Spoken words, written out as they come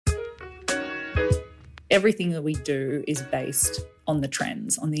everything that we do is based on the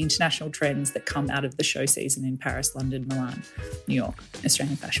trends, on the international trends that come out of the show season in Paris, London, Milan, New York,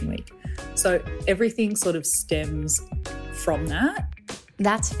 Australian Fashion Week. So everything sort of stems from that.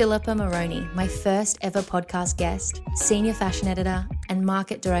 That's Philippa Moroney, my first ever podcast guest, senior fashion editor and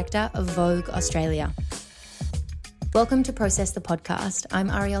market director of Vogue Australia. Welcome to Process the Podcast. I'm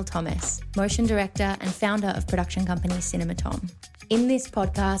Ariel Thomas, motion director and founder of production company Cinematom. In this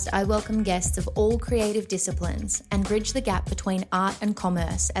podcast, I welcome guests of all creative disciplines and bridge the gap between art and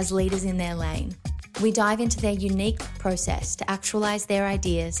commerce as leaders in their lane. We dive into their unique process to actualize their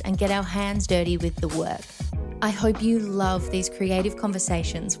ideas and get our hands dirty with the work. I hope you love these creative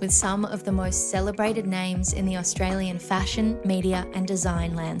conversations with some of the most celebrated names in the Australian fashion, media, and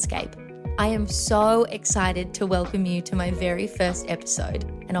design landscape. I am so excited to welcome you to my very first episode,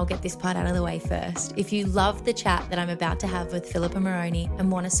 and I'll get this part out of the way first. If you love the chat that I'm about to have with Philippa Moroney and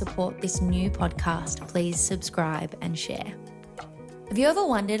want to support this new podcast, please subscribe and share. Have you ever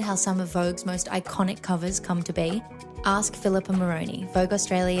wondered how some of Vogue's most iconic covers come to be? Ask Philippa Moroney, Vogue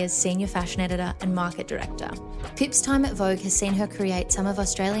Australia's senior fashion editor and market director. Pip's time at Vogue has seen her create some of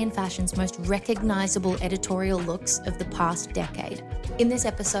Australian fashion's most recognisable editorial looks of the past decade. In this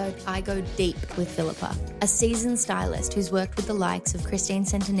episode, I go deep with Philippa, a seasoned stylist who's worked with the likes of Christine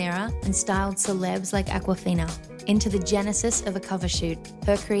Centenera and styled celebs like Aquafina, into the genesis of a cover shoot,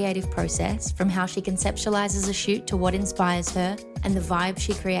 her creative process, from how she conceptualises a shoot to what inspires her, and the vibe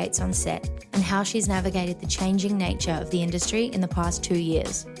she creates on set, and how she's navigated the changing nature of the industry in the past 2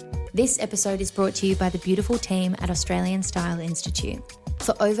 years. This episode is brought to you by the beautiful team at Australian Style Institute.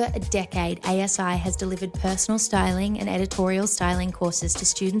 For over a decade, ASI has delivered personal styling and editorial styling courses to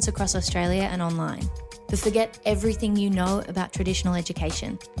students across Australia and online. But forget everything you know about traditional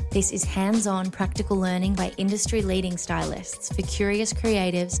education. This is hands-on practical learning by industry-leading stylists for curious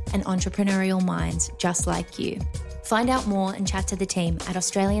creatives and entrepreneurial minds just like you. Find out more and chat to the team at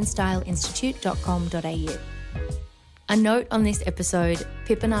australianstyleinstitute.com.au. A note on this episode,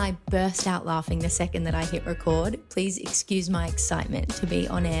 Pip and I burst out laughing the second that I hit record. Please excuse my excitement to be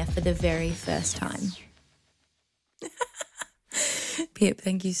on air for the very first time. Pip,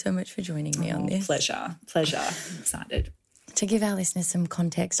 thank you so much for joining me on this. Pleasure. I'm excited. To give our listeners some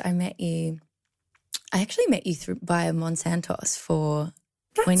context, I actually met you via Monsantos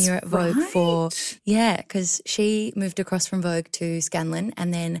when you're at Vogue because she moved across from Vogue to Scanlan,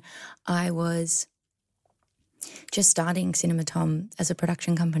 and then I was just starting Cinematom as a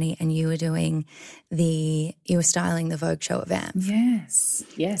production company, and you were styling the Vogue show at Vamp. Yes.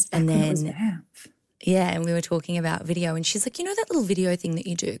 And then it was Vamp. Yeah, and we were talking about video, and she's like, you know that little video thing that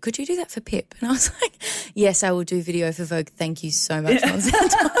you do? Could you do that for Pip? And I was like, yes, I will do video for Vogue. Thank you so much,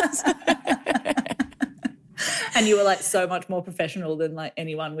 Monsantos. And you were like so much more professional than like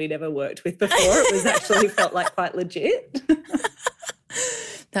anyone we'd ever worked with before. It was actually felt like quite legit.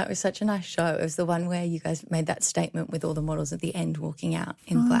 That was such a nice show. It was the one where you guys made that statement with all the models at the end walking out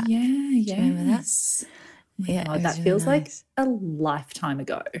in black. Yeah, Do you remember that? Yeah, that really feels nice. Like a lifetime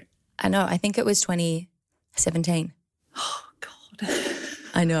ago. I know. I think it was 2017. Oh, God.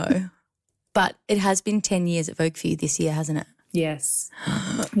 I know. But it has been 10 years at Vogue for you this year, hasn't it? Yes.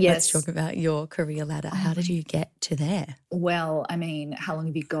 Let's talk about your career ladder. How did you get to there? Well, I mean, how long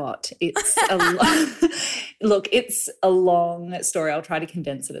have you got? It's it's a long story. I'll try to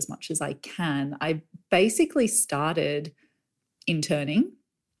condense it as much as I can. I basically started interning.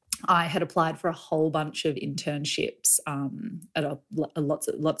 I had applied for a whole bunch of internships at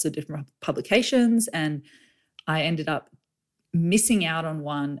lots of different publications, and I ended up missing out on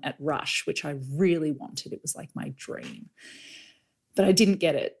one at Rush, which I really wanted. It was like my dream. But I didn't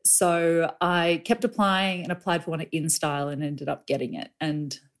get it. So I kept applying and applied for one at InStyle and ended up getting it.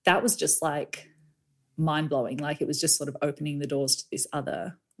 And that was just like mind-blowing. Like it was just sort of opening the doors to this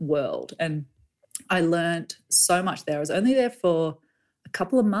other world. And I learned so much there. I was only there for a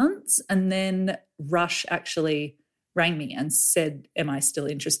couple of months, and then Rush actually rang me and said, am I still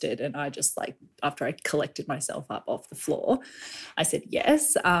interested? And I just like, after I collected myself up off the floor, I said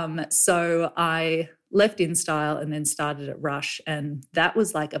yes. So I left InStyle and then started at Rush, and that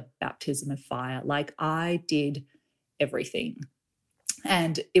was like a baptism of fire. Like I did everything,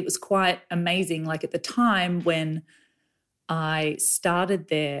 and it was quite amazing. Like at the time when I started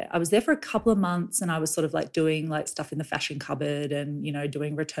there, I was there for a couple of months, and I was sort of like doing like stuff in the fashion cupboard and, you know,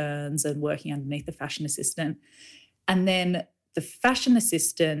 doing returns and working underneath the fashion assistant. And then the fashion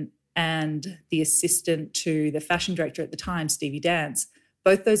assistant and the assistant to the fashion director at the time, Stevie Dance,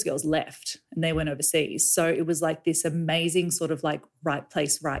 both those girls left and they went overseas. So it was like this amazing sort of like right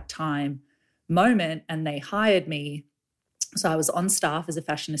place, right time moment. And they hired me So I was on staff as a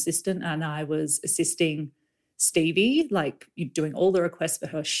fashion assistant, and I was assisting Stevie, like doing all the requests for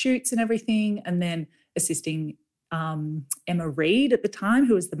her shoots and everything, and then assisting Emma Reed at the time,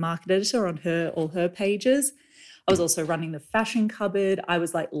 who was the market editor on all her pages. I was also running the fashion cupboard. I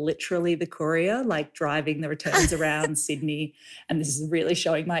was like literally the courier, like driving the returns around Sydney. And this is really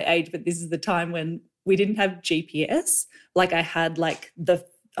showing my age, but this is the time when we didn't have GPS. Like I had like the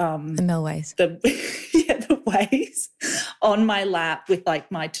Melways. the Waze on my lap with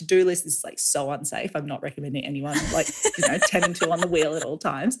like my to-do list. This is like so unsafe. I'm not recommending anyone like, 10 and 2 on the wheel at all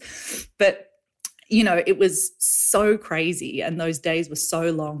times. But it was so crazy, and those days were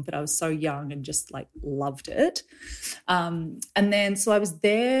so long, but I was so young and just like loved it. And then so I was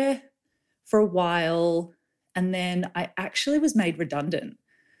there for a while, and then I actually was made redundant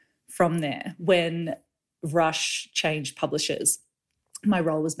from there when Rush changed publishers. My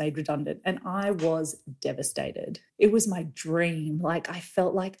role was made redundant, and I was devastated. It was my dream. Like I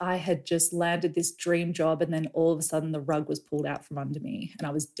felt like I had just landed this dream job, and then all of a sudden the rug was pulled out from under me, and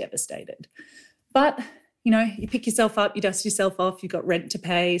I was devastated. But, you pick yourself up, you dust yourself off, you've got rent to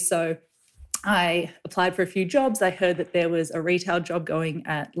pay. So I applied for a few jobs. I heard that there was a retail job going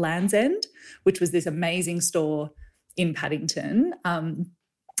at Land's End, which was this amazing store in Paddington. And,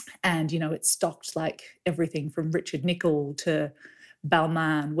 it stocked like everything from Richard Nicol to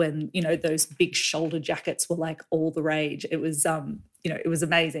Balmain when, those big shoulder jackets were like all the rage. It was, it was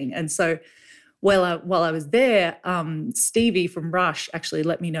amazing. And so while I was there, Stevie from Rush actually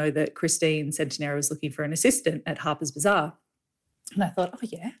let me know that Christine Centenera was looking for an assistant at Harper's Bazaar. And I thought, oh,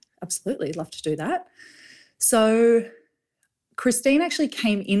 yeah, absolutely, I'd love to do that. So Christine actually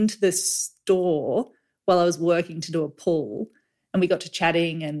came into the store while I was working to do a pull, and we got to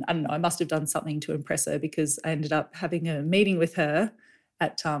chatting, and I don't know, I must have done something to impress her because I ended up having a meeting with her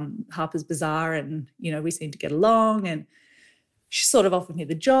at Harper's Bazaar, and, we seemed to get along, and she sort of offered me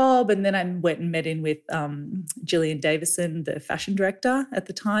the job. And then I went and met in with Gillian Davison, the fashion director at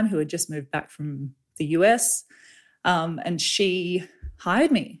the time, who had just moved back from the US, and she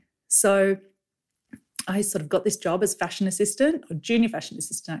hired me. So I sort of got this job as fashion assistant, or junior fashion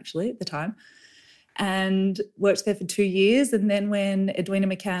assistant actually at the time, and worked there for 2 years. And then when Edwina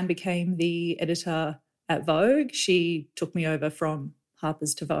McCann became the editor at Vogue, she took me over from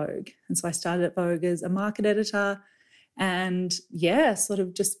Harper's to Vogue. And so I started at Vogue as a market editor, and sort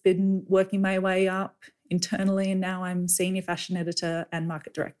of just been working my way up internally, and now I'm senior fashion editor and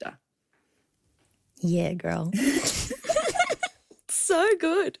market director. Yeah, girl. So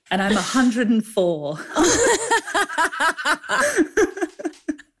good. And I'm 104.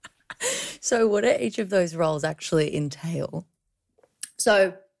 So what do each of those roles actually entail?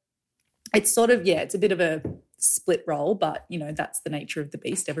 So it's sort of, it's a bit of a split role, but, that's the nature of the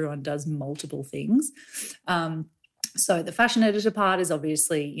beast. Everyone does multiple things. So the fashion editor part is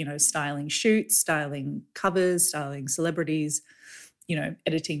obviously, styling shoots, styling covers, styling celebrities,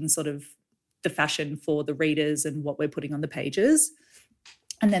 editing sort of the fashion for the readers and what we're putting on the pages.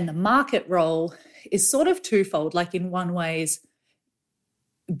 And then the market role is sort of twofold. Like in one ways,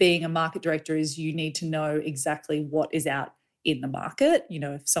 being a market director is you need to know exactly what is out in the market.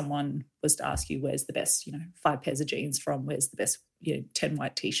 If someone was to ask you where's the best, 5 pairs of jeans from, where's the best, 10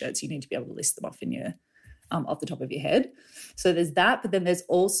 white T-shirts, you need to be able to list them off in your off the top of your head. So there's that, but then there's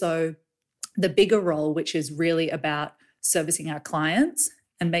also the bigger role, which is really about servicing our clients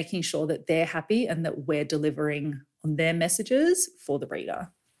and making sure that they're happy and that we're delivering on their messages for the reader.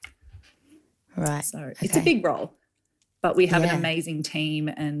 Right. So It's a big role, but we have an amazing team,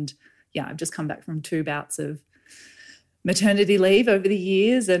 and I've just come back from 2 bouts of maternity leave over the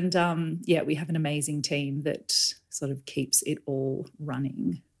years, and we have an amazing team that sort of keeps it all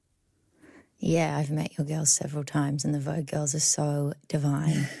running. Yeah, I've met your girls several times, and the Vogue girls are so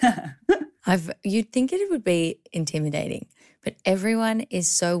divine. You'd think it would be intimidating, but everyone is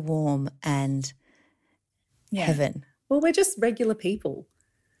so warm and heaven. Well, we're just regular people.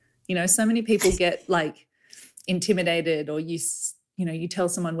 So many people get like intimidated, or you tell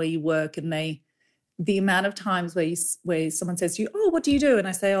someone where you work, and the amount of times where someone says to you, "Oh, what do you do?" And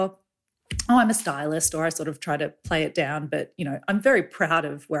I say, "Oh, I'm a stylist," or I sort of try to play it down. But, I'm very proud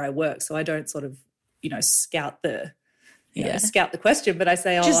of where I work, so I don't sort of, scout the question, but I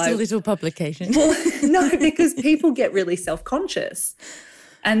say, just a little publication. Well, no, because people get really self-conscious.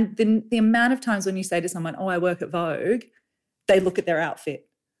 And then the amount of times when you say to someone, "Oh, I work at Vogue," they look at their outfit.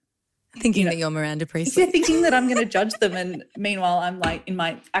 Thinking that you're Miranda Priestly. They're thinking that I'm going to judge them, and meanwhile I'm like in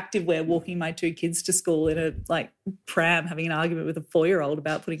my activewear walking my 2 kids to school in a like pram, having an argument with a 4-year-old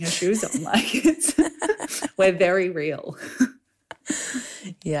about putting her shoes on. Like we're very real.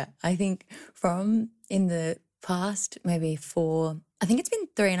 Yeah, I think from in the past maybe 4, I think it's been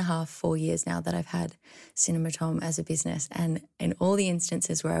 3.5, 4 years now that I've had Cinematom as a business, and in all the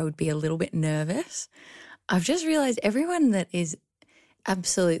instances where I would be a little bit nervous, I've just realised everyone that is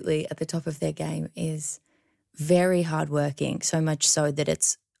absolutely at the top of their game is very hardworking, so much so that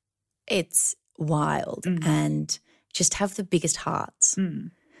it's wild and just have the biggest hearts.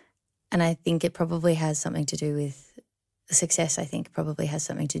 And I think it probably has something to do with success. I think probably has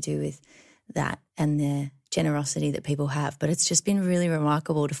something to do with that and the generosity that people have. But it's just been really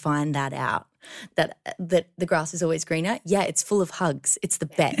remarkable to find that out, that the grass is always greener. Yeah, it's full of hugs. It's the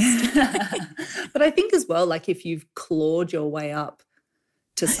best. But I think as well, like if you've clawed your way up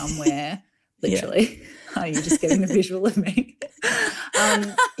to somewhere, literally, are you just getting the visual of me?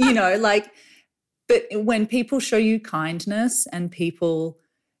 You know, like, but when people show you kindness and people,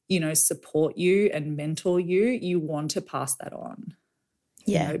 you know, support you and mentor you, you want to pass that on.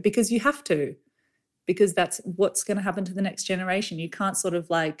 Yeah. You know, because you have to, because that's what's going to happen to the next generation. You can't sort of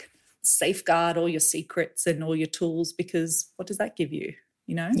like safeguard all your secrets and all your tools, because what does that give you,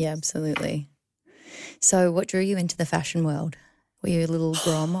 you know? Yeah, absolutely. So what drew you into the fashion world? Were you a little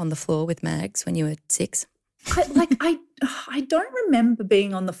grom on the floor with mags when you were 6? I don't remember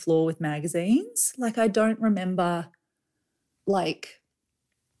being on the floor with magazines. Like I don't remember, like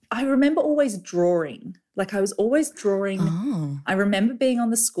I remember always drawing. Like I was always drawing. Oh. I remember being on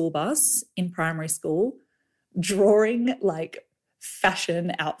the school bus in primary school, drawing like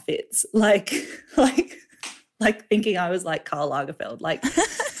fashion outfits, like thinking I was like Karl Lagerfeld, like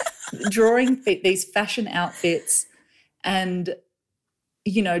drawing these fashion outfits and,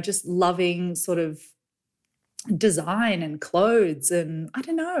 you know, just loving sort of design and clothes. And I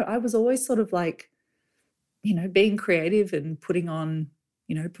don't know, I was always sort of like, you know, being creative and putting on,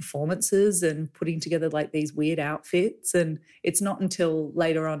 you know, performances and putting together like these weird outfits. And it's not until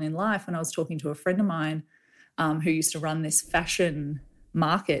later on in life when I was talking to a friend of mine who used to run this fashion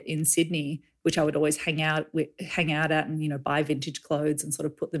market in Sydney, which I would always hang out at and, you know, buy vintage clothes and sort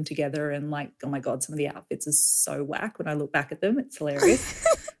of put them together. And like, oh my God, some of the outfits are so whack when I look back at them. It's hilarious.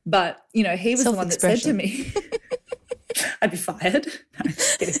 But, you know, he was the one that said to me, I'd be fired. No,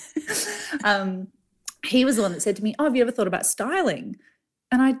 just kidding. He was the one that said to me, oh, have you ever thought about styling?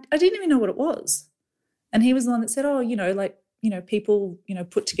 And I didn't even know what it was. And he was the one that said, oh, you know, like, you know, people, you know,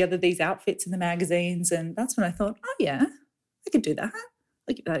 put together these outfits in the magazines. And that's when I thought, oh, yeah, I could do that.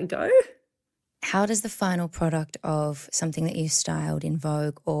 I'll give that a go. How does the final product of something that you styled in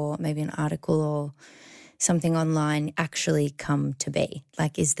Vogue or maybe an article or something online actually come to be?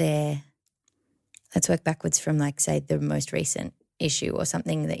 Like, is there, let's work backwards from like, say, the most recent issue or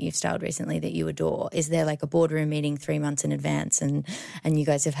something that you've styled recently that you adore. Is there like a boardroom meeting 3 months in advance and you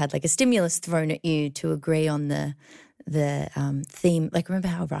guys have had like a stimulus thrown at you to agree on the theme? Like, remember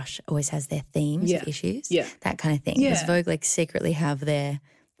how Rush always has their themes of issues? Yeah. That kind of thing. Yeah. Does Vogue like secretly have their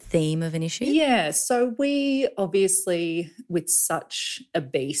theme of an issue? Yeah. So we obviously, with such a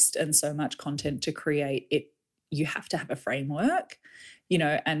beast and so much content to create, you have to have a framework, you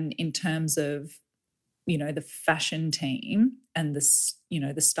know, and in terms of, you know, the fashion team and this, you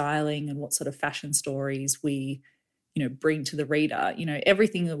know, the styling and what sort of fashion stories we, you know, bring to the reader, you know,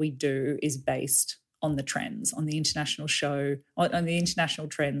 everything that we do is based on the trends, on the international show, on the international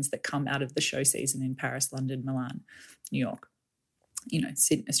trends that come out of the show season in Paris, London, Milan, New York, you know,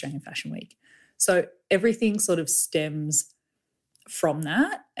 Sydney, Australian Fashion Week. So everything sort of stems from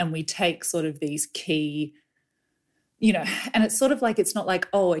that, and we take sort of these key, you know, and it's sort of like, it's not like,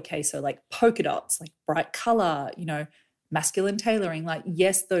 oh, okay, so like polka dots, like bright color, you know, masculine tailoring, like,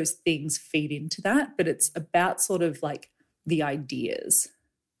 yes, those things feed into that, but it's about sort of like the ideas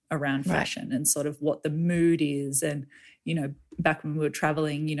around fashion and sort of what the mood is. And, you know, back when we were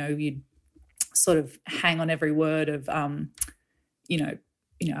traveling, you know, you'd sort of hang on every word of, you know,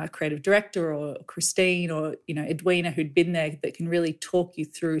 our creative director or Christine or, you know, Edwina, who'd been there, that can really talk you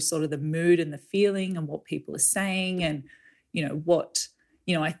through sort of the mood and the feeling and what people are saying and, you know, what,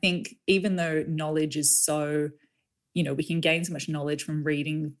 you know, I think even though knowledge is so, you know, we can gain so much knowledge from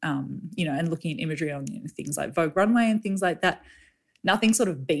reading, you know, and looking at imagery on, you know, things like Vogue Runway and things like that, nothing sort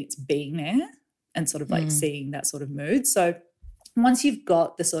of beats being there and sort of like seeing that sort of mood. So once you've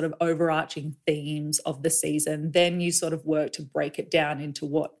got the sort of overarching themes of the season, then you sort of work to break it down into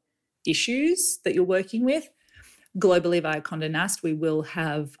what issues that you're working with. Globally via Condé Nast, we will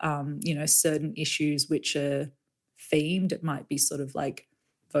have, you know, certain issues which are themed. It might be sort of like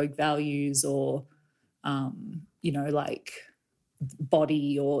Vogue values or, you know, like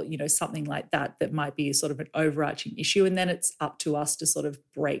body or, you know, something like that, that might be sort of an overarching issue. And then it's up to us to sort of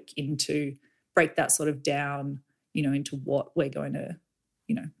break that sort of down, you know, into what we're going to,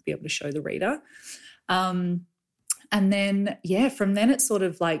 you know, be able to show the reader. And then, from then it sort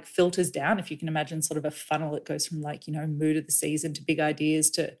of like filters down, if you can imagine sort of a funnel. It goes from like, mood of the season to big ideas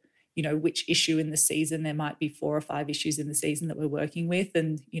to, which issue in the season. There might be 4 or 5 issues in the season that we're working with.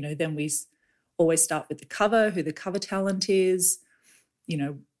 And, then we always start with the cover, who the cover talent is,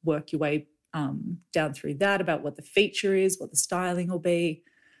 work your way down through that about what the feature is, what the styling will be.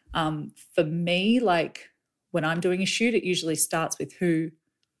 For me, like when I'm doing a shoot, it usually starts with who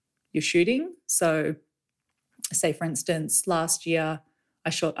you're shooting. So say, for instance, last year I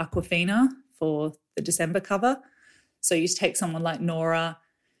shot Aquafina for the December cover. So you take someone like Nora,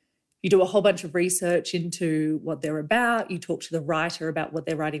 you do a whole bunch of research into what they're about, you talk to the writer about what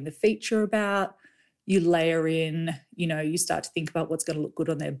they're writing the feature about, you layer in, you start to think about what's going to look good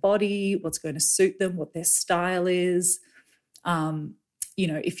on their body, what's going to suit them, what their style is.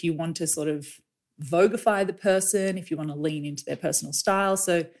 If you want to sort of Vogueify the person, if you want to lean into their personal style.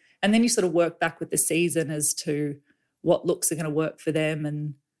 So, and then you sort of work back with the season as to what looks are going to work for them,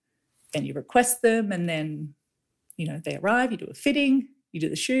 and then you request them, and then, they arrive, you do a fitting, you do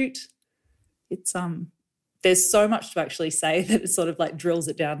the shoot. It's there's so much to actually say that it sort of like drills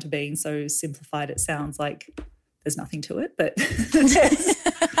it down to being so simplified. It sounds like there's nothing to it, but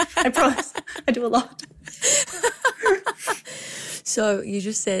I promise I do a lot. So you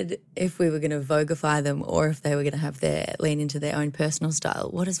just said if we were going to Vogueify them or if they were going to have lean into their own personal style.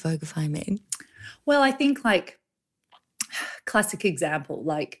 What does Vogueify mean? Well, I think like classic example,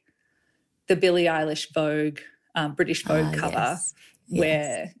 like the Billie Eilish Vogue, British Vogue cover,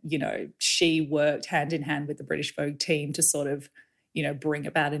 where, she worked hand in hand with the British Vogue team to sort of, bring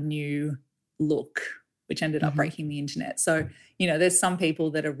about a new look, which ended up breaking the internet. So, there's some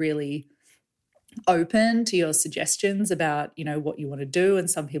people that are really open to your suggestions about, what you want to do, and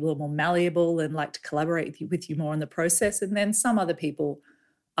some people are more malleable and like to collaborate with you more in the process. And then some other people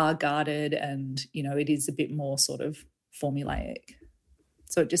are guarded and, it is a bit more sort of formulaic.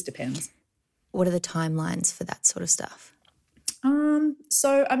 So it just depends. What are the timelines for that sort of stuff?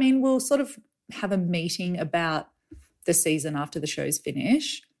 So, we'll sort of have a meeting about the season after the shows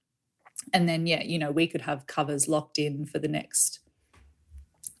finish. And then, we could have covers locked in for the next,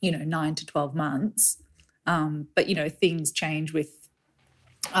 9 to 12 months. But, things change with,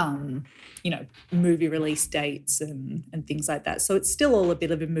 movie release dates and things like that. So it's still all a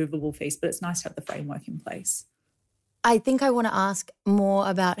bit of a movable feast, but it's nice to have the framework in place. I think I want to ask more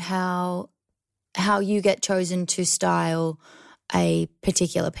about how you get chosen to style a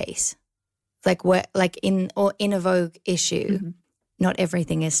particular piece. Like in a Vogue issue, not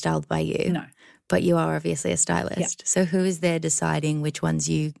everything is styled by you. No. But you are obviously a stylist. Yep. So who is there deciding which ones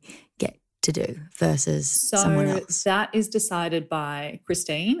you get to do versus someone else? So that is decided by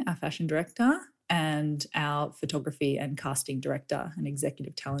Christine, our fashion director, and our photography and casting director and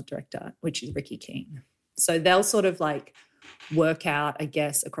executive talent director, which is Ricky King. So they'll sort of like work out, I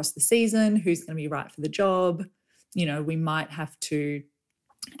guess, across the season who's going to be right for the job. We might have to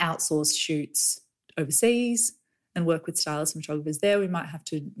outsource shoots overseas and work with stylists and photographers there. We might have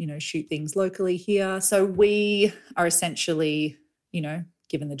to, shoot things locally here. So we are essentially,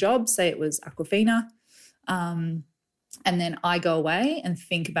 given the job, say it was Aquafina, and then I go away and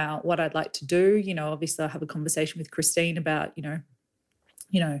think about what I'd like to do. Obviously I have a conversation with Christine about,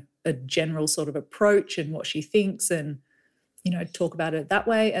 a general sort of approach and what she thinks and, talk about it that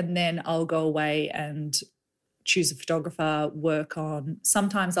way. And then I'll go away and choose a photographer,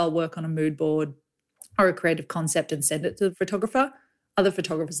 sometimes I'll work on a mood board or a creative concept and send it to the photographer. Other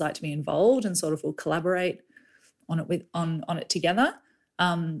photographers like to be involved and sort of will collaborate on it together.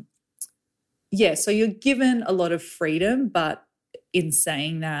 So you're given a lot of freedom, but in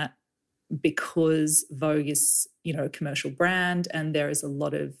saying that, because Vogue is, a commercial brand and there is a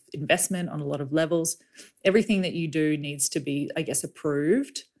lot of investment on a lot of levels, everything that you do needs to be, I guess,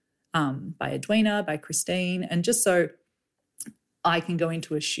 approved by Edwina, by Christine, and just so I can go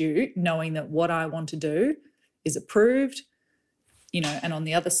into a shoot knowing that what I want to do is approved, and on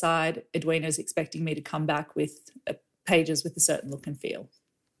the other side, Edwina is expecting me to come back with pages with a certain look and feel.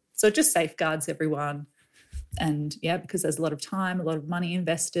 So it just safeguards everyone. And, because there's a lot of time, a lot of money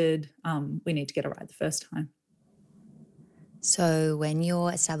invested, we need to get it right the first time. So when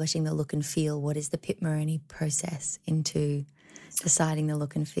you're establishing the look and feel, what is the Pip Moroney process into deciding the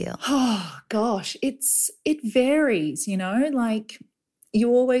look and feel? Oh, gosh, it varies, like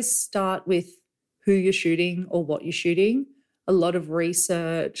you always start with who you're shooting or what you're shooting, a lot of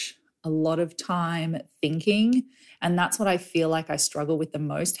research, a lot of time thinking. And that's what I feel like I struggle with the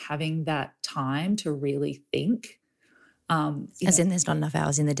most, having that time to really think. As in there's not enough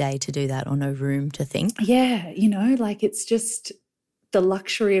hours in the day to do that or no room to think? Yeah, like it's just the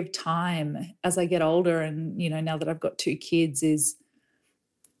luxury of time as I get older and, now that I've got 2 kids is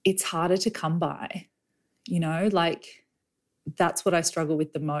it's harder to come by, like that's what I struggle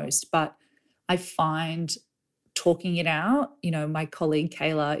with the most. But I find talking it out, my colleague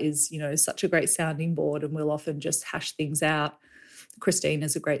Kayla is, such a great sounding board and we'll often just hash things out. Christine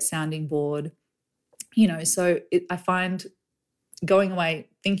is a great sounding board, so I find going away,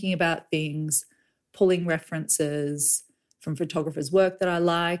 thinking about things, pulling references from photographers' work that I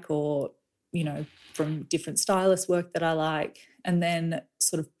like or, from different stylists' work that I like, and then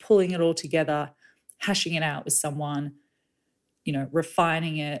sort of pulling it all together, hashing it out with someone,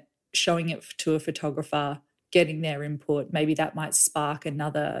 refining it, showing it to a photographer, getting their input. Maybe that might spark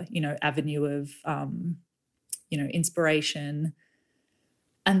another, avenue of, inspiration.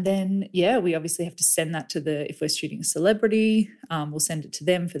 And then, we obviously have to send that to if we're shooting a celebrity, we'll send it to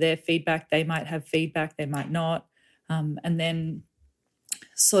them for their feedback. They might have feedback, they might not. And then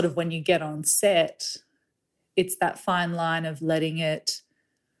sort of when you get on set, it's that fine line of letting it,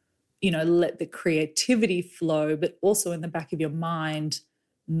 let the creativity flow, but also in the back of your mind,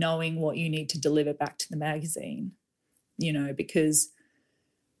 knowing what you need to deliver back to the magazine, because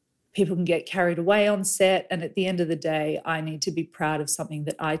people can get carried away on set. And at the end of the day, I need to be proud of something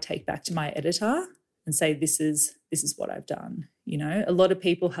that I take back to my editor and say, this is what I've done. A lot of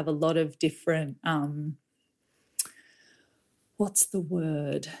people have a lot of different, what's the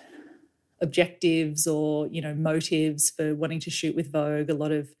word? Objectives or, motives for wanting to shoot with Vogue. A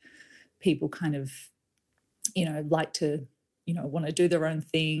lot of people kind of, like to, want to do their own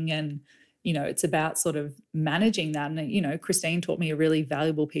thing. And, it's about sort of managing that. And, Christine taught me a really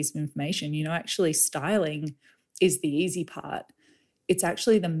valuable piece of information. Actually styling is the easy part. It's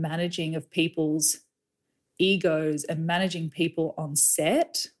actually the managing of people's egos and managing people on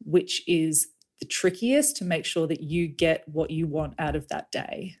set, which is the trickiest to make sure that you get what you want out of that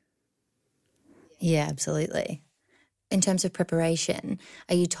day. Yeah, absolutely. In terms of preparation,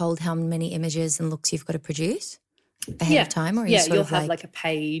 are you told how many images and looks you've got to produce ahead of time? Or you'll have like a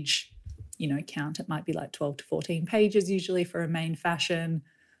page, count. It might be like 12 to 14 pages usually for a main fashion.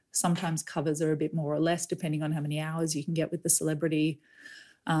 Sometimes covers are a bit more or less depending on how many hours you can get with the celebrity.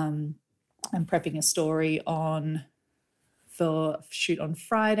 I'm prepping a story for shoot on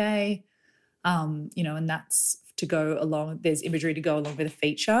Friday, and that's to go along. There's imagery to go along with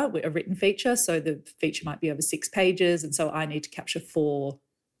a written feature. So the feature might be over 6 pages. And so I need to capture 4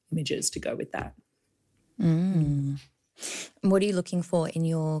 images to go with that. Mm. What are you looking for in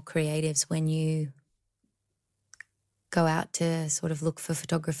your creatives when you go out to sort of look for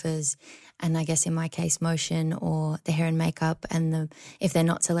photographers? And I guess in my case, motion or the hair and makeup, and if they're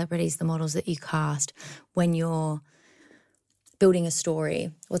not celebrities, the models that you cast. When you're building a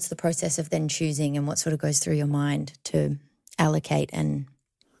story, what's the process of then choosing and what sort of goes through your mind to allocate? And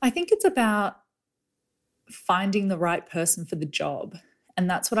I think it's about finding the right person for the job. And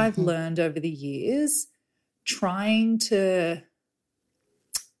that's what I've learned over the years, trying to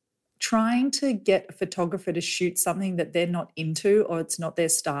get a photographer to shoot something that they're not into or it's not their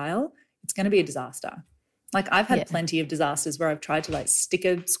style, it's going to be a disaster. Like I've had plenty of disasters where I've tried to like stick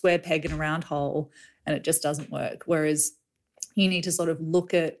a square peg in a round hole and it just doesn't work. Whereas you need to sort of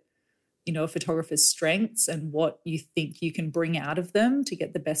look at, a photographer's strengths and what you think you can bring out of them to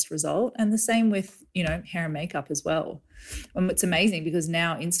get the best result. And the same with, hair and makeup as well. And it's amazing because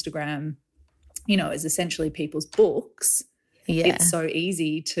now Instagram, is essentially people's books. Yeah. It's so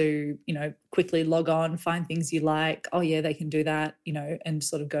easy to, quickly log on, find things you like. Oh, yeah, they can do that, and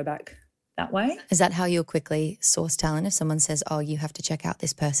sort of go back that way. Is that how you'll quickly source talent? If someone says, oh, you have to check out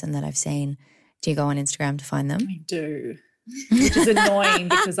this person that I've seen, do you go on Instagram to find them? I do, which is annoying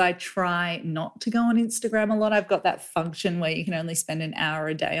because I try not to go on Instagram a lot. I've got that function where you can only spend an hour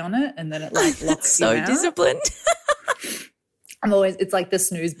a day on it and then it like locks you out. So disciplined. It's like the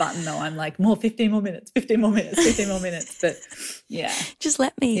snooze button though. I'm like, 15 more minutes. But yeah. Just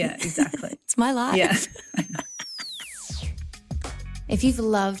let me. Yeah, exactly. It's my life. Yeah. If you've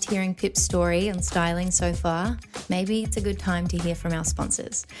loved hearing Pip's story on styling so far, maybe it's a good time to hear from our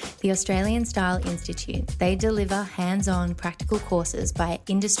sponsors, the Australian Style Institute. They deliver hands-on practical courses by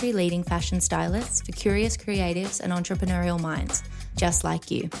industry-leading fashion stylists for curious creatives and entrepreneurial minds, just like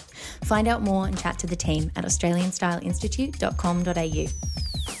you. Find out more and chat to the team at australianstyleinstitute.com.au.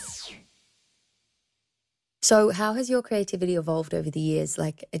 So how has your creativity evolved over the years?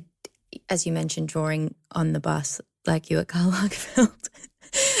 Like, as you mentioned, drawing on the bus, like you at Karl Lagerfeld.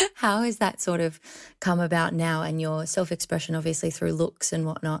 How has that sort of come about now, and your self-expression obviously through looks and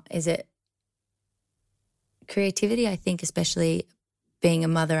whatnot? Is it creativity, I think, especially being a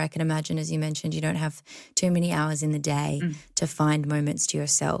mother, I can imagine, as you mentioned, you don't have too many hours in the day to find moments to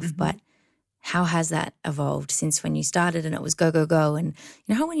yourself. But how has that evolved since when you started and it was go, go, go? And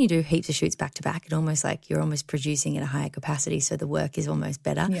you know how when you do heaps of shoots back to back, it almost like you're almost producing at a higher capacity, so the work is almost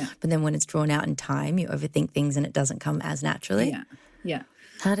better. Yeah. But then when it's drawn out in time, you overthink things and it doesn't come as naturally. Yeah, yeah.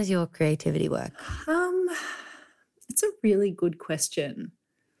 How does your creativity work? It's a really good question.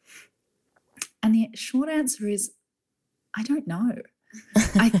 And the short answer is I don't know.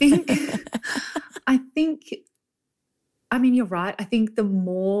 I mean, you're right. I think the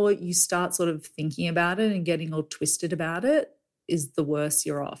more you start sort of thinking about it and getting all twisted about it is the worse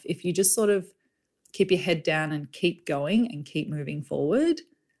you're off. If you just sort of keep your head down and keep going and keep moving forward,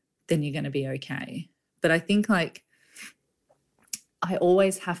 then you're going to be okay. But I think like I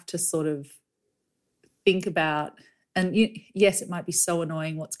always have to sort of think about, and yes, it might be so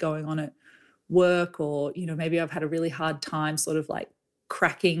annoying what's going on at work, or, you know, maybe I've had a really hard time sort of like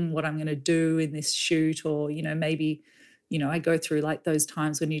cracking what I'm going to do in this shoot, or, you know, maybe, you know, I go through like those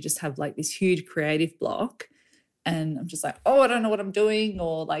times when you just have like this huge creative block and I'm just like, oh, I don't know what I'm doing,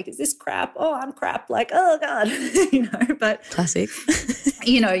 or like, is this crap? Oh, I'm crap. Like, oh God, you know, but classic,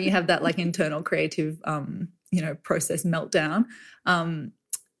 you know, you have that like internal creative, you know, process meltdown.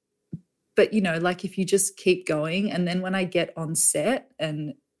 But, you know, like if you just keep going, and then when I get on set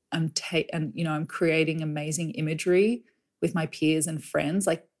and you know, I'm creating amazing imagery with my peers and friends,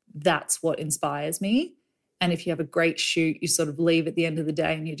 like that's what inspires me. And if you have a great shoot, you sort of leave at the end of the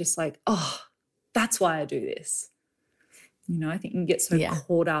day and you're just like, oh, that's why I do this. You know, I think you can get so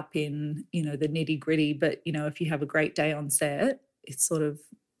caught up in, you know, the nitty gritty, but, you know, if you have a great day on set, it sort of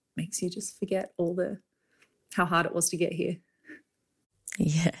makes you just forget how hard it was to get here.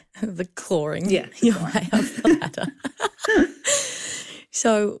 Yeah, the clawing. Yeah. Your way up the ladder.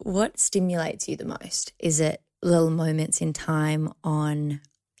 So what stimulates you the most? Is it little moments in time on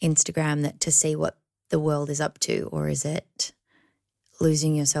Instagram that to see what the world is up to, or is it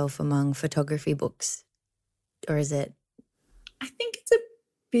losing yourself among photography books, or is it? I think it's a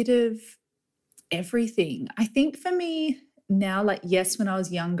bit of everything. I think for me now, like, yes, when I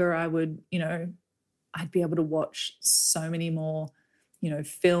was younger, I would, you know, I'd be able to watch so many more, you know,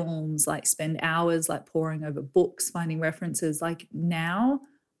 films, like spend hours like poring over books, finding references. Like now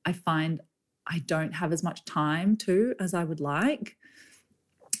I find I don't have as much time to as I would like.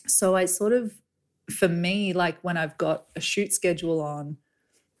 So I sort of, for me, like when I've got a shoot schedule on,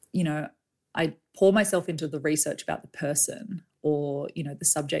 you know, I pour myself into the research about the person or, you know, the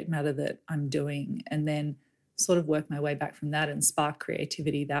subject matter that I'm doing, and then sort of work my way back from that and spark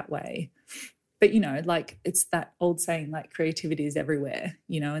creativity that way. But, you know, like it's that old saying, like creativity is everywhere,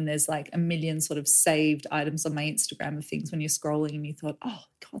 you know, and there's like a million sort of saved items on my Instagram of things when you're scrolling and you thought, oh,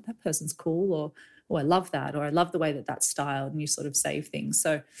 God, that person's cool, or oh, I love that, or I love the way that that's styled, and you sort of save things.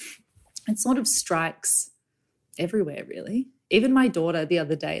 So it sort of strikes everywhere, really. Even my daughter the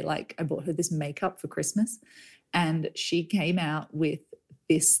other day, like I bought her this makeup for Christmas and she came out with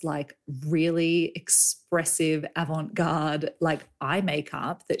this like really expressive avant-garde like eye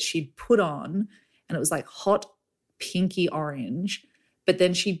makeup that she'd put on, and it was like hot pinky orange, but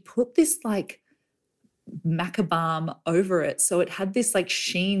then she'd put this like maca balm over it, so it had this like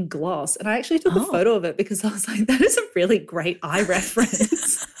sheen gloss. And I actually took a photo of it because I was like, that is a really great eye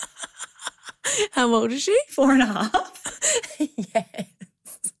reference. How old is she? 4.5. Yes.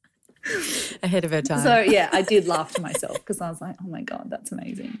 Ahead of her time. So, yeah, I did laugh to myself because I was like, oh, my God, that's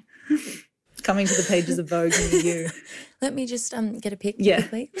amazing. Coming to the pages of Vogue near you. Let me just get a pic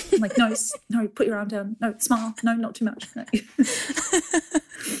quickly. I'm like, no, put your arm down. No, smile. No, not too much. No.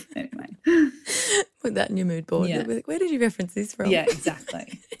 Anyway. Put that in your mood board. Yeah. Where did you reference this from? Yeah,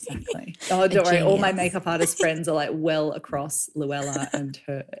 exactly. Oh, don't worry. All my makeup artist friends are like well across Luella and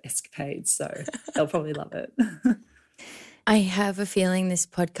her escapades, so they'll probably love it. I have a feeling this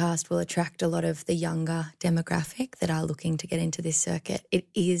podcast will attract a lot of the younger demographic that are looking to get into this circuit. It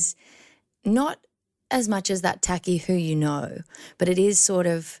is not as much as that tacky who you know, but it is sort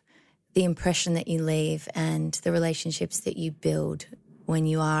of the impression that you leave and the relationships that you build when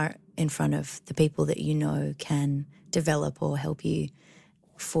you are in front of the people that you know can develop or help you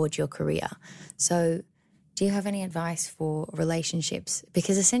forge your career. So do you have any advice for relationships?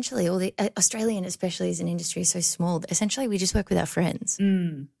 Because essentially all the Australian, especially as an industry, is so small. Essentially we just work with our friends.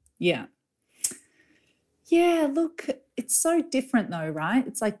 Yeah. Yeah, look, it's so different though, right?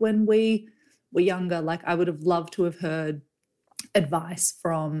 It's like when we were younger, like I would have loved to have heard advice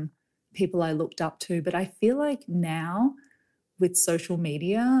from people I looked up to, but I feel like now with social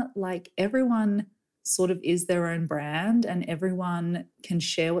media, like everyone sort of is their own brand, and everyone can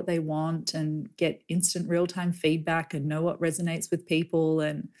share what they want and get instant real-time feedback and know what resonates with people.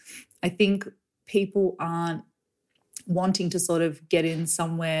 And I think people aren't wanting to sort of get in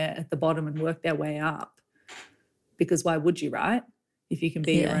somewhere at the bottom and work their way up, because why would you, right? If you can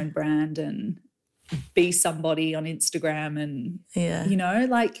be your own brand and be somebody on Instagram and, you know,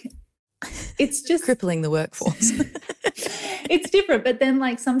 like it's just crippling the workforce. It's different. But then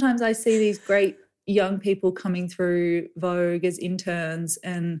like sometimes I see these great young people coming through Vogue as interns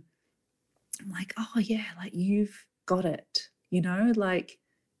and I'm like, oh yeah, like you've got it, you know, like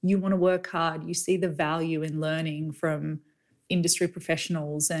you want to work hard. You see the value in learning from industry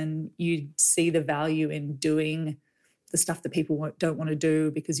professionals and you see the value in doing the stuff that people don't want to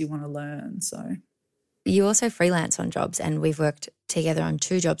do because you want to learn. So you also freelance on jobs, and we've worked together on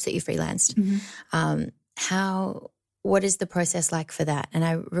 2 jobs that you freelanced. What is the process like for that? And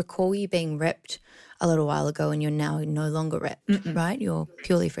I recall you being repped a little while ago and you're now no longer repped, right? You're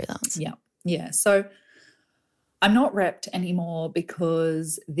purely freelance. Yeah. So I'm not repped anymore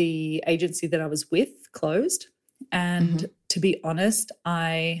because the agency that I was with closed. And to be honest,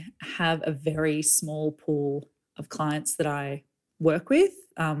 I have a very small pool of clients that I work with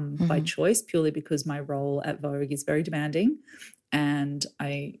by choice, purely because my role at Vogue is very demanding. And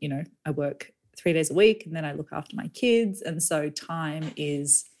I work 3 days a week and then I look after my kids. And so time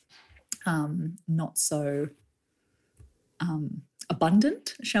is not so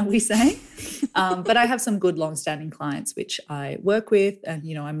abundant, shall we say. But I have some good long-standing clients which I work with, and,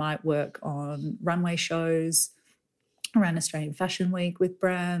 you know, I might work on runway shows around Australian Fashion Week with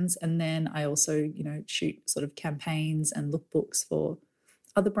brands. And then I also, you know, shoot sort of campaigns and lookbooks for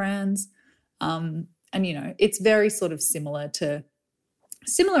other brands. And, you know, it's very sort of similar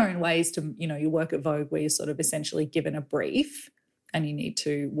in ways to, you know, your work at Vogue, where you're sort of essentially given a brief and you need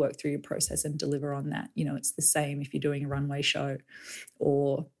to work through your process and deliver on that. You know, it's the same if you're doing a runway show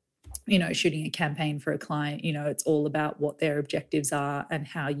or, you know, shooting a campaign for a client. You know, it's all about what their objectives are and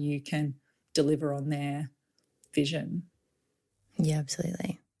how you can deliver on their vision. Yeah,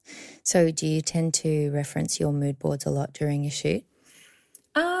 absolutely. So do you tend to reference your mood boards a lot during a shoot?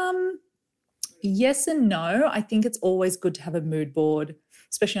 Yes and no. I think it's always good to have a mood board,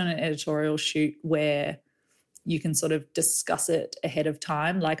 especially on an editorial shoot where you can sort of discuss it ahead of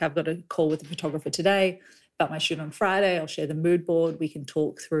time. Like I've got a call with the photographer today about my shoot on Friday. I'll share the mood board. We can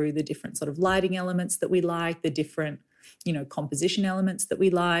talk through the different sort of lighting elements that we like, the different, you know, composition elements that we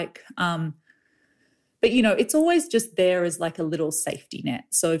like. But, you know, it's always just there as like a little safety net.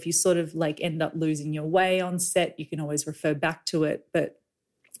 So if you sort of like end up losing your way on set, you can always refer back to it. But,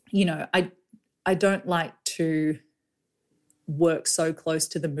 you know, I don't like to work so close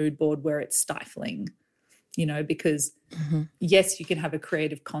to the mood board where it's stifling, you know, because yes, you can have a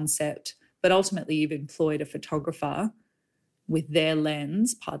creative concept, but ultimately you've employed a photographer with their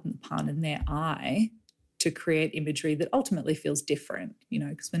lens, pardon the pun, and their eye to create imagery that ultimately feels different, you know,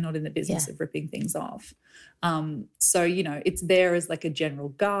 because we're not in the business of ripping things off. So, you know, it's there as like a general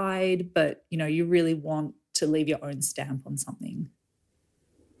guide, but, you know, you really want to leave your own stamp on something.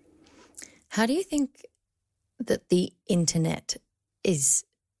 How do you think that the internet is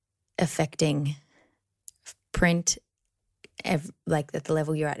affecting print, like at the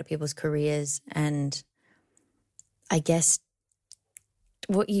level you're at people's careers, and I guess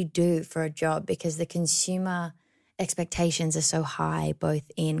what you do for a job, because the consumer expectations are so high,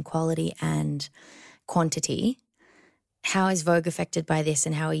 both in quality and quantity? How is Vogue affected by this,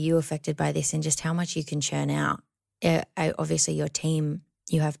 and how are you affected by this, and just how much you can churn out? Obviously your team,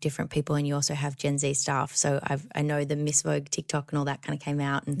 you have different people, and you also have Gen Z staff. So I know the Miss Vogue TikTok and all that kind of came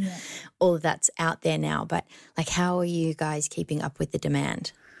out, and all of that's out there now. But like, how are you guys keeping up with the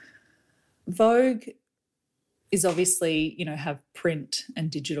demand? Vogue is obviously, you know, have print and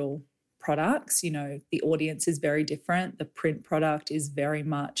digital products. You know, the audience is very different. The print product is very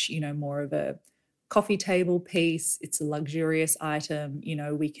much, you know, more of a coffee table piece. It's a luxurious item. You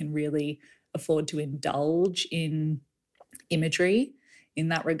know, we can really afford to indulge in imagery in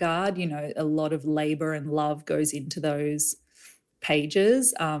that regard. You know, a lot of labor and love goes into those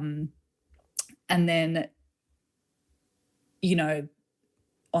pages. And then, you know,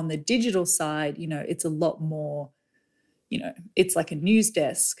 on the digital side, you know, it's a lot more, you know, it's like a news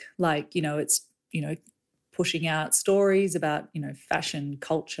desk, like, you know, it's, you know, pushing out stories about, you know, fashion,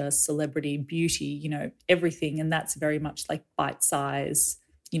 culture, celebrity, beauty, you know, everything. And that's very much like bite-size,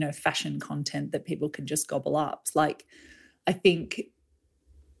 you know, fashion content that people can just gobble up. Like, I think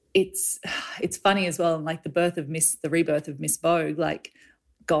it's funny as well, like the rebirth of Miss Vogue, like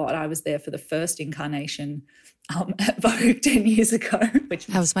God, I was there for the first incarnation at Vogue 10 years ago. That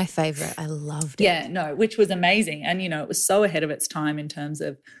was my favourite. I loved it. Yeah, no, which was amazing. And, it was so ahead of its time in terms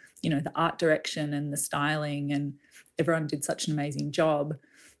of, the art direction and the styling, and everyone did such an amazing job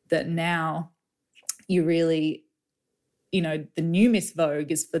that now you really, the new Miss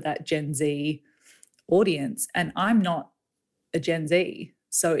Vogue is for that Gen Z audience, and I'm not a Gen Z.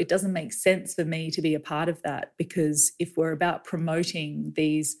 So it doesn't make sense for me to be a part of that, because if we're about promoting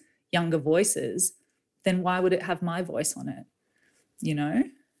these younger voices, then why would it have my voice on it?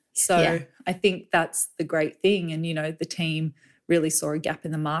 So I think that's the great thing. And, the team really saw a gap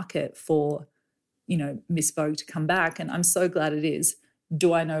in the market for, Miss Vogue to come back. And I'm so glad it is.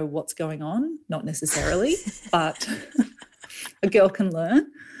 Do I know what's going on? Not necessarily, but a girl can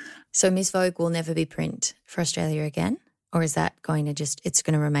learn. So Miss Vogue will never be print for Australia again? Or is that going to it's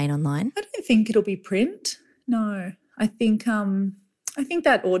going to remain online? I don't think it'll be print. No, I think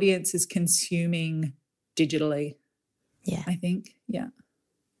that audience is consuming digitally. Yeah. I think, yeah.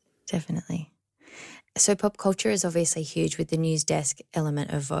 Definitely. So pop culture is obviously huge with the news desk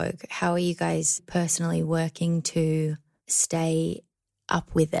element of Vogue. How are you guys personally working to stay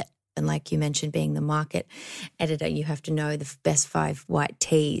up with it? And like you mentioned, being the market editor, you have to know the best 5 white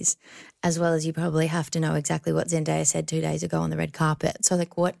teas, as well as you probably have to know exactly what Zendaya said 2 days ago on the red carpet. So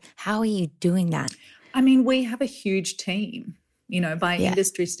how are you doing that? I mean, we have a huge team, by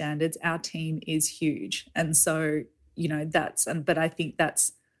industry standards, our team is huge. And so, but I think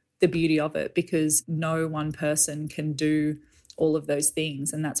that's the beauty of it, because no one person can do all of those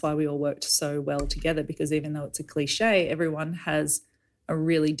things. And that's why we all worked so well together, because even though it's a cliche, everyone has a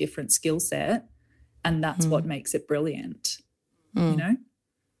really different skill set, and that's what makes it brilliant,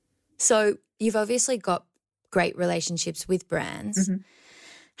 So you've obviously got great relationships with brands. Mm-hmm.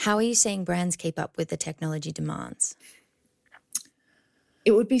 How are you seeing brands keep up with the technology demands?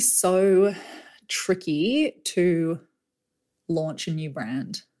 It would be so tricky to launch a new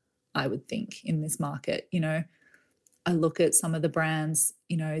brand, I would think, in this market. I look at some of the brands,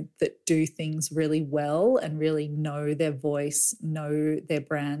 that do things really well and really know their voice, know their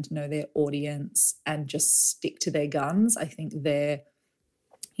brand, know their audience, and just stick to their guns. I think they're,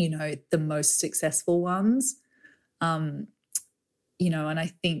 the most successful ones. And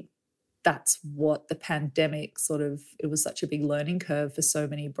I think that's what the pandemic it was such a big learning curve for so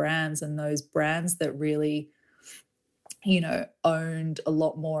many brands, and those brands that really, owned a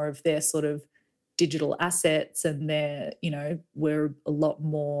lot more of their sort of digital assets, and they're, we're a lot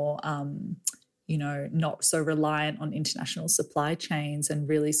more, not so reliant on international supply chains, and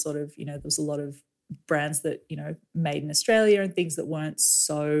really sort of, there was a lot of brands that, made in Australia and things that weren't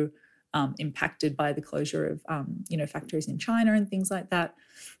so impacted by the closure of, factories in China and things like that.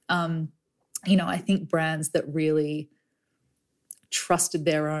 I think brands that really trusted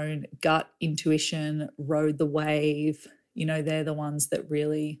their own gut intuition, rode the wave, they're the ones that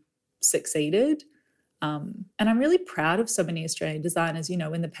really succeeded. And I'm really proud of so many Australian designers.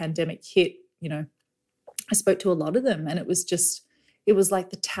 When the pandemic hit, I spoke to a lot of them, and it was like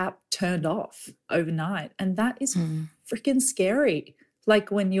the tap turned off overnight. And that is freaking scary.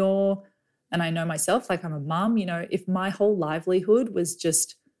 Like when and I know myself, like I'm a mum, if my whole livelihood was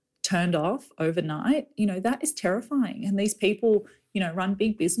just turned off overnight, that is terrifying. And these people, run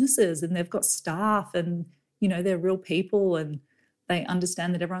big businesses, and they've got staff, and, they're real people, and they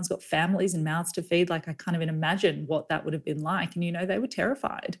understand that everyone's got families and mouths to feed. Like I can't even imagine what that would have been like. And, they were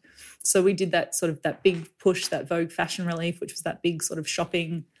terrified. So we did that that big push, that Vogue Fashion Relief, which was that big sort of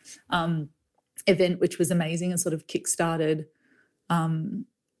shopping event, which was amazing and sort of kickstarted,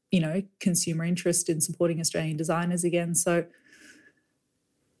 consumer interest in supporting Australian designers again. So,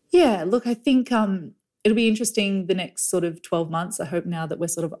 yeah, look, I think it'll be interesting the next sort of 12 months. I hope now that we're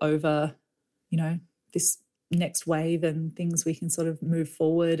sort of over, this next wave and things, we can sort of move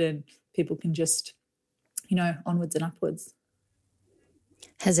forward and people can just, onwards and upwards.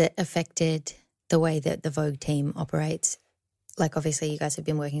 Has it affected the way that the Vogue team operates? Like obviously you guys have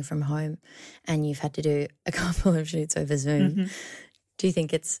been working from home and you've had to do a couple of shoots over Zoom. Mm-hmm. Do you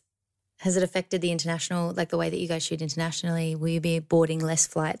think has it affected the international, like the way that you guys shoot internationally? Will you be boarding less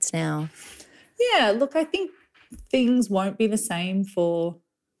flights now? Yeah, look, I think things won't be the same for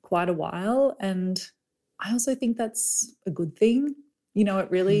quite a while, and I also think that's a good thing.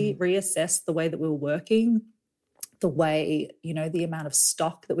 It really reassessed the way that we were working, the way, the amount of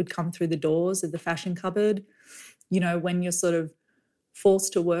stock that would come through the doors of the fashion cupboard. When you're sort of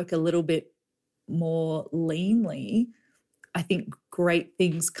forced to work a little bit more leanly, I think great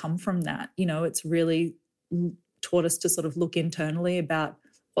things come from that. It's really taught us to sort of look internally about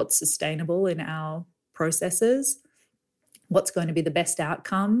what's sustainable in our processes, what's going to be the best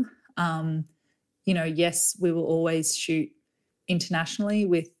outcome. Yes, we will always shoot internationally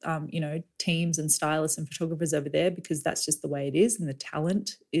with, teams and stylists and photographers over there because that's just the way it is, and the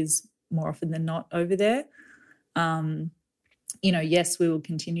talent is more often than not over there. Yes, we will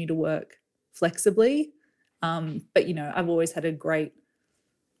continue to work flexibly. But, I've always had a great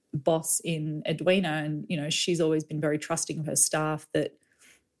boss in Edwina, and, she's always been very trusting of her staff that,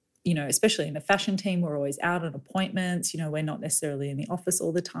 especially in the fashion team, we're always out on appointments. We're not necessarily in the office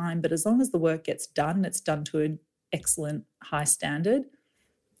all the time, but as long as the work gets done, it's done to an excellent high standard,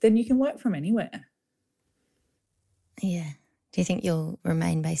 then you can work from anywhere. Yeah. Do you think you'll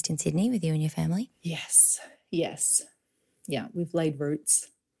remain based in Sydney with you and your family? Yes. Yeah, we've laid roots.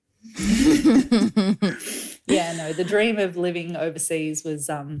 Yeah, no, the dream of living overseas was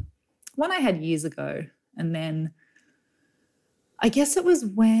one I had years ago. And then I guess it was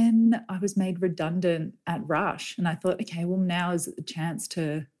when I was made redundant at Rush, and I thought, okay, well, now is the chance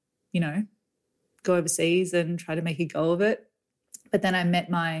to, go overseas and try to make a go of it. But then I met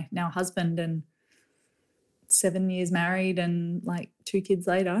my now husband, and 7 years married and 2 kids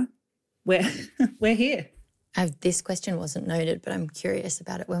later, we're here. This question wasn't noted, but I'm curious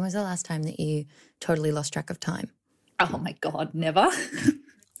about it. When was the last time that you totally lost track of time? Oh, my God, never.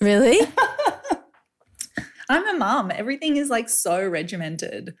 Really? I'm a mum. Everything is so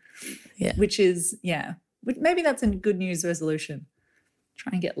regimented, which is, maybe that's a good news resolution.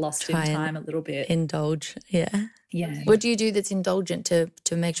 Try and get lost in time a little bit. Indulge, yeah. Yeah. What do you do that's indulgent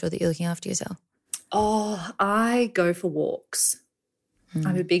to make sure that you're looking after yourself? Oh, I go for walks.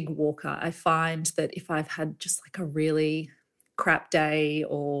 I'm a big walker. I find that if I've had just a really crap day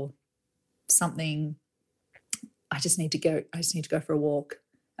or something, I just need to go for a walk.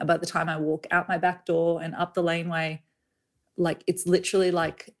 And by the time I walk out my back door and up the laneway, it's literally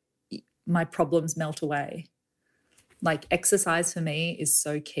my problems melt away. Exercise for me is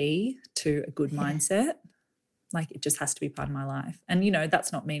so key to a good mindset. It just has to be part of my life. And,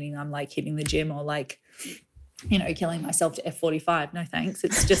 that's not meaning I'm hitting the gym or killing myself to F45. No, thanks.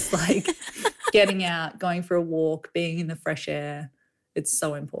 It's just getting out, going for a walk, being in the fresh air. It's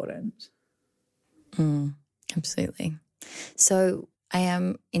so important. Absolutely. So I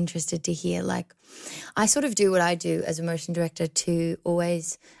am interested to hear, I sort of do what I do as a motion director to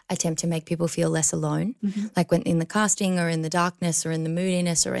always attempt to make people feel less alone, when in the casting or in the darkness or in the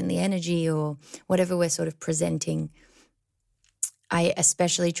moodiness or in the energy or whatever we're sort of presenting. I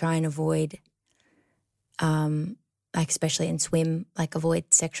especially try and avoid, especially in swim, avoid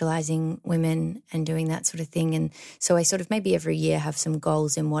sexualizing women and doing that sort of thing. And so I sort of maybe every year have some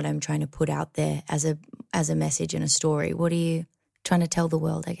goals in what I'm trying to put out there as a message and a story. What are you trying to tell the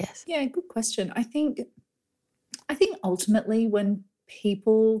world, I guess? Yeah, good question. I think ultimately when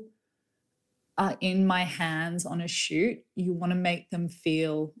people are in my hands on a shoot, you want to make them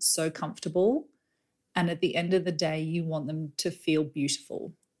feel so comfortable. And at the end of the day, you want them to feel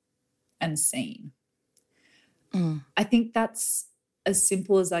beautiful and seen. I think that's as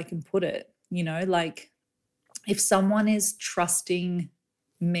simple as I can put it. If someone is trusting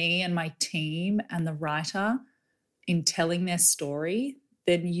me and my team and the writer in telling their story,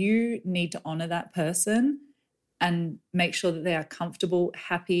 then you need to honor that person and make sure that they are comfortable,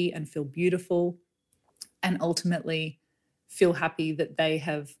 happy, and feel beautiful, and ultimately feel happy that they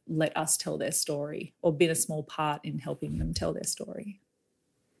have let us tell their story or been a small part in helping them tell their story.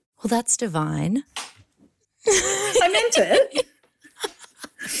 Well, that's divine. I meant it.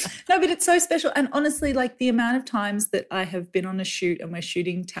 No, but it's so special. And honestly, the amount of times that I have been on a shoot and we're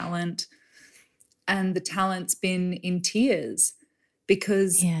shooting talent and the talent's been in tears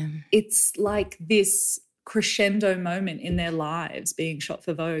because it's this crescendo moment in their lives being shot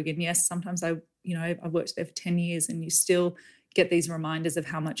for Vogue. And yes, sometimes I worked there for 10 years and you still get these reminders of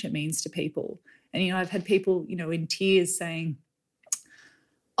how much it means to people. And, I've had people, in tears saying,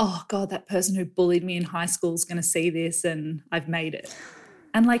 oh, God, that person who bullied me in high school is going to see this and I've made it.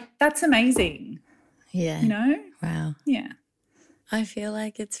 And, that's amazing. Yeah. Wow. Yeah. I feel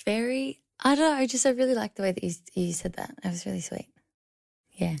like it's very, I don't know, I really like the way that you said that. It was really sweet.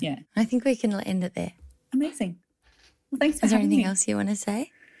 Yeah. Yeah. I think we can end it there. Amazing. Well, thanks for having me. Is there anything else you want to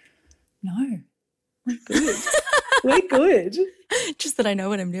say? No. We're good. We're good. Just that I know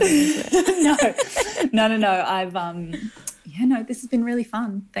what I'm doing. No. I've this has been really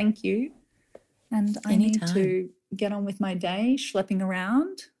fun. Thank you. And I need to get on with my day, schlepping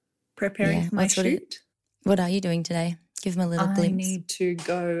around, preparing for my shoot. What are you doing today? Give them a little glimpse. I need to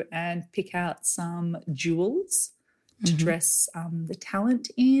go and pick out some jewels to dress the talent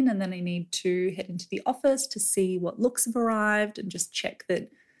in, and then I need to head into the office to see what looks have arrived and just check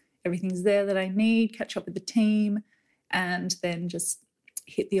that everything's there that I need, catch up with the team. and then just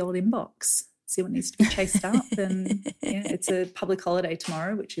hit the old inbox, see what needs to be chased up. And yeah, it's a public holiday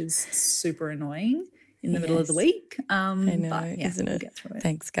tomorrow, which is super annoying in the middle of the week. I know, but yeah, isn't it? We'll get through it.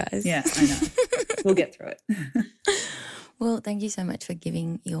 Thanks, guys. Yeah, I know. We'll get through it. Well, thank you so much for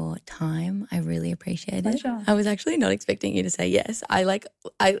giving your time. I really appreciate Pleasure. it. I was actually not expecting you to say yes.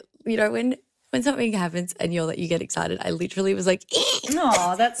 When something happens and you get excited, I literally was like,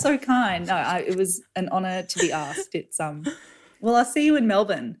 oh, that's so kind. No, it was an honour to be asked. It's well, I'll see you in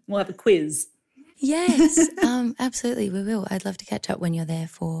Melbourne. We'll have a quiz. Yes, absolutely, we will. I'd love to catch up when you're there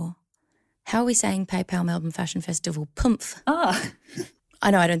for, how are we saying PayPal Melbourne Fashion Festival? Pumph. Ah. I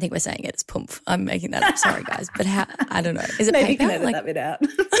know, I don't think we're saying it. It's pumph. I'm making that up. Sorry, guys. But I don't know. Is it Maybe PayPal? you can edit that bit out.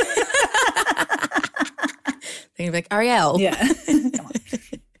 They're going to be like, Ariel. Yeah. Come on.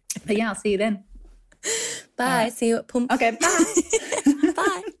 But yeah, I'll see you then. Bye. See you at Pump. Okay, bye.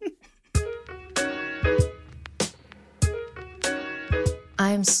 Bye.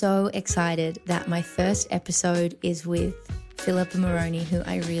 I'm so excited that my first episode is with Philippa Moroney, who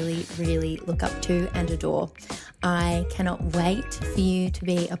I really, really look up to and adore. I cannot wait for you to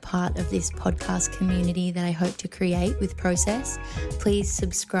be a part of this podcast community that I hope to create with Process. Please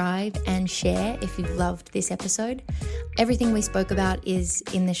subscribe and share if you've loved this episode. Everything we spoke about is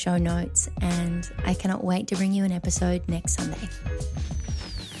in the show notes, and I cannot wait to bring you an episode next Sunday.